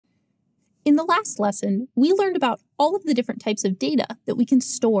In the last lesson, we learned about all of the different types of data that we can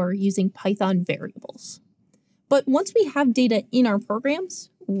store using Python variables. But once we have data in our programs,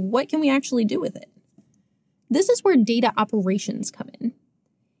 what can we actually do with it? This is where data operations come in.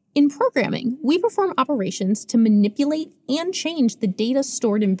 In programming, we perform operations to manipulate and change the data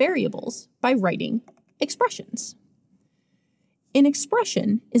stored in variables by writing expressions. An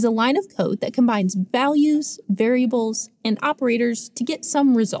expression is a line of code that combines values, variables, and operators to get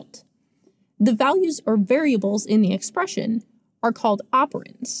some result. The values or variables in the expression are called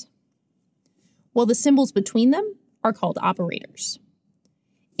operands, while the symbols between them are called operators.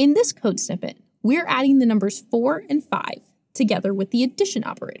 In this code snippet, we're adding the numbers 4 and 5 together with the addition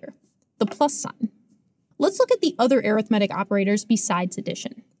operator, the plus sign. Let's look at the other arithmetic operators besides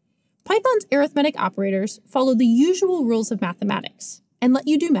addition. Python's arithmetic operators follow the usual rules of mathematics and let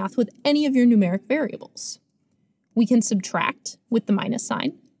you do math with any of your numeric variables. We can subtract with the minus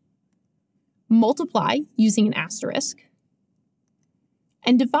sign, multiply using an asterisk,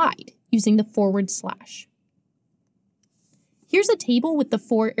 and divide using the forward slash. Here's a table with the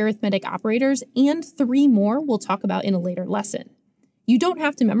 4 arithmetic operators and 3 more we'll talk about in a later lesson. You don't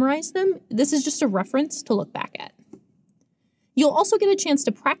have to memorize them. This is just a reference to look back at. You'll also get a chance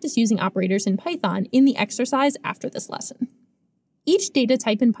to practice using operators in Python in the exercise after this lesson. Each data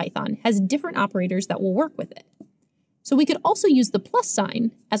type in Python has different operators that will work with it. So we could also use the plus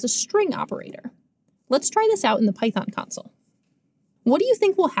sign as a string operator. Let's try this out in the Python console. What do you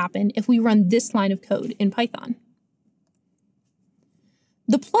think will happen if we run this line of code in Python?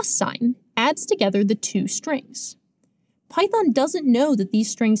 The plus sign adds together the 2 strings. Python doesn't know that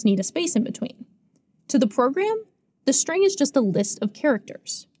these strings need a space in between. To the program, the string is just a list of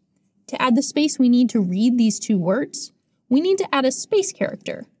characters. To add the space we need to read these 2 words, we need to add a space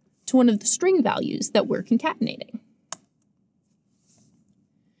character to one of the string values that we're concatenating.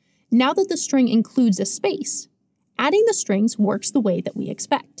 Now that the string includes a space, adding the strings works the way that we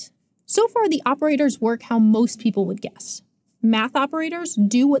expect. So far, the operators work how most people would guess. Math operators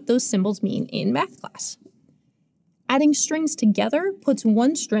do what those symbols mean in math class. Adding strings together puts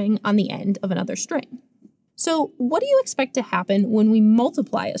one string on the end of another string. So what do you expect to happen when we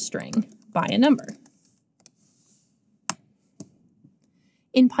multiply a string by a number?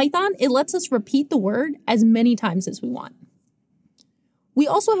 In Python, it lets us repeat the word as many times as we want. We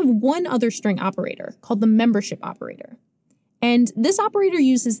also have one other string operator called the membership operator. And this operator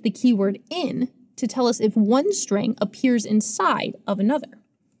uses the keyword in to tell us if one string appears inside of another.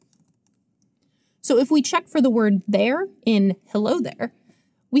 So if we check for the word there in hello there,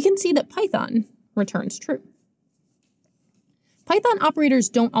 we can see that Python returns true. Python operators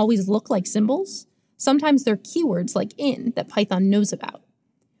don't always look like symbols. Sometimes they're keywords like in that Python knows about.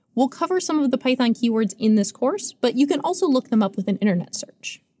 We'll cover some of the Python keywords in this course, but you can also look them up with an internet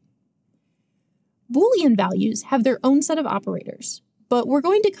search. Boolean values have their own set of operators, but we're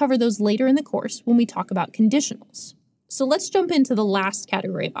going to cover those later in the course when we talk about conditionals. So let's jump into the last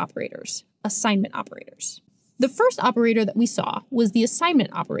category of operators, assignment operators. The first operator that we saw was the assignment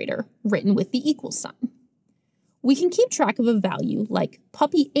operator written with the equals sign. We can keep track of a value like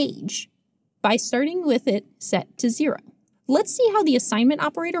puppy age by starting with it set to 0. Let's see how the assignment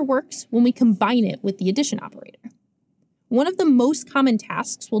operator works when we combine it with the addition operator. One of the most common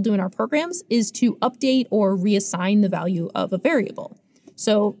tasks we'll do in our programs is to update or reassign the value of a variable.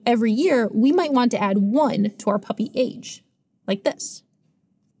 So every year, we might want to add 1 to our puppy age, like this.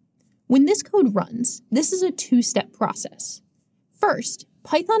 When this code runs, this is a 2-step process. First,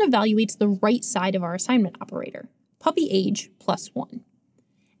 Python evaluates the right side of our assignment operator, puppy age plus 1.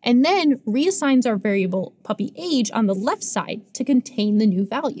 And then reassigns our variable puppy age on the left side to contain the new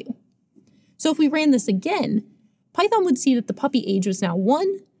value. So if we ran this again, Python would see that the puppy age was now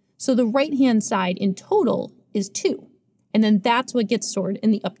 1, so the right-hand side in total is 2. And then that's what gets stored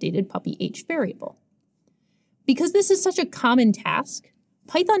in the updated puppy age variable. Because this is such a common task,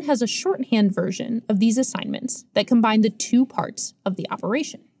 Python has a shorthand version of these assignments that combine the 2 parts of the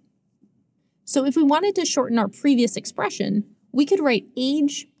operation. So if we wanted to shorten our previous expression, we could write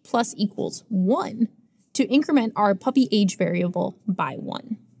age plus equals 1 to increment our puppy age variable by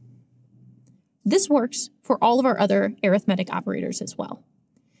 1. This works for all of our other arithmetic operators as well.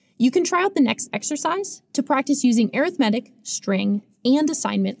 You can try out the next exercise to practice using arithmetic, string, and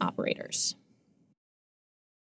assignment operators.